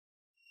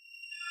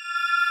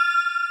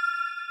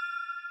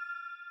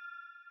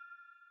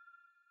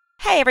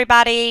Hey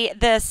everybody,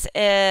 this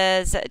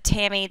is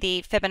Tammy,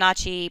 the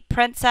Fibonacci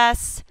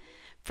Princess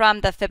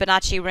from the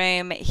Fibonacci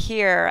room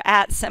here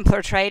at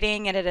Simpler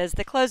Trading, and it is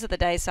the close of the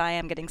day, so I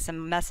am getting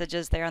some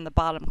messages there in the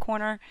bottom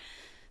corner.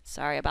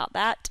 Sorry about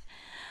that.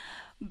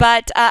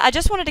 But I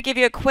just wanted to give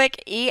you a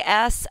quick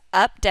ES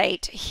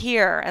update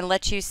here and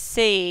let you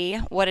see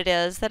what it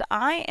is that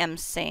I am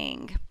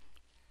seeing.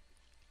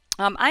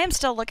 I am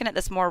still looking at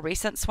this more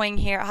recent swing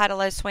here, high to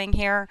low swing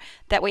here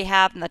that we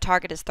have, and the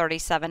target is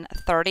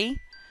 37.30.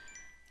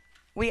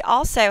 We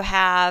also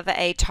have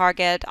a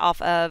target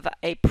off of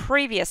a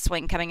previous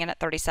swing coming in at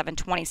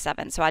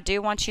 37.27. So I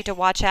do want you to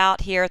watch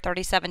out here,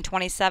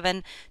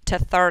 37.27 to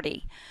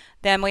 30.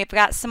 Then we've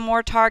got some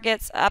more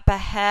targets up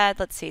ahead.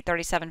 Let's see,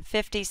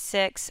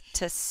 37.56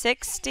 to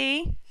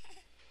 60.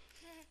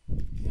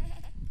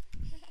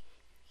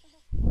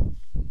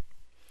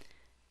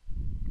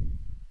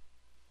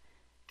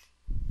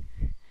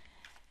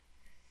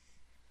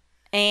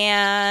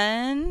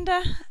 And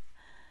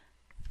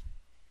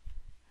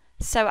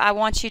so I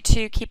want you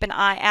to keep an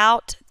eye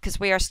out because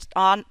we are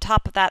on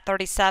top of that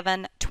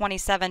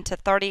 37.27 to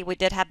 30. We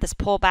did have this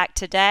pullback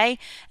today,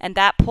 and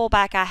that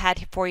pullback I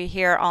had for you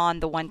here on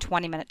the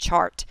 120-minute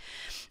chart.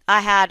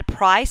 I had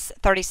price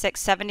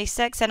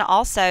 36.76 and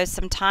also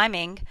some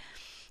timing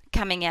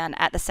coming in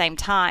at the same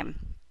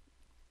time.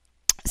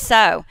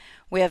 So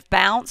we have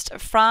bounced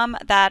from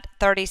that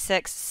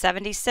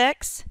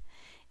 36.76.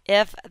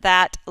 If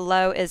that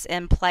low is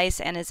in place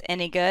and is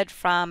any good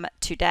from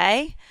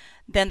today,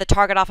 then the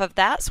target off of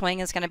that swing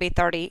is going to be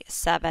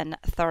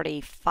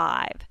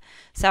 37.35.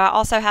 So I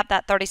also have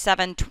that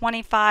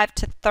 37.25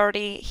 to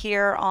 30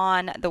 here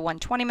on the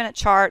 120-minute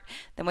chart.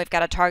 Then we've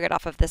got a target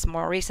off of this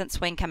more recent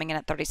swing coming in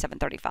at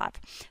 37.35.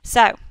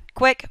 So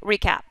quick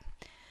recap.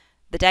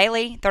 The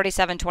daily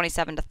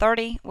 37.27 to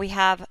 30. We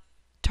have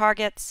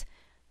targets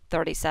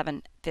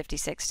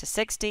 37.56 to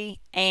 60,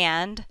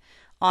 and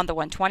on the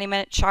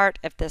 120-minute chart,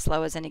 if this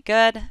low is any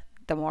good,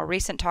 the more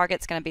recent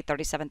target is going to be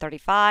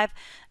 37.35,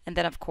 and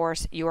then of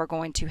course you are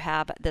going to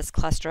have this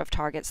cluster of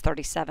targets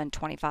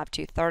 37.25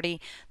 to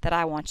 30 that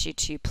I want you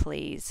to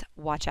please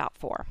watch out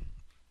for.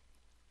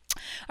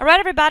 All right,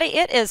 everybody,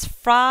 it is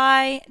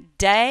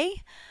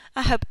Friday.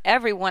 I hope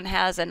everyone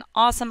has an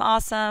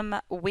awesome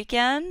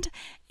weekend,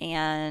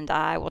 and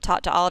I will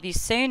talk to all of you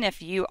soon.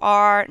 If you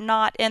are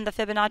not in the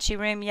Fibonacci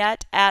room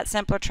yet at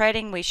Simpler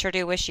Trading, we sure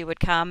do wish you would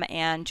come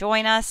and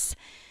join us,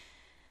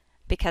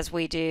 because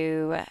we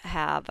do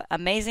have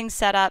amazing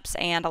setups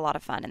and a lot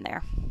of fun in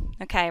there.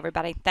 Okay,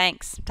 everybody,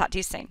 thanks. Talk to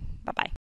you soon. Bye-bye.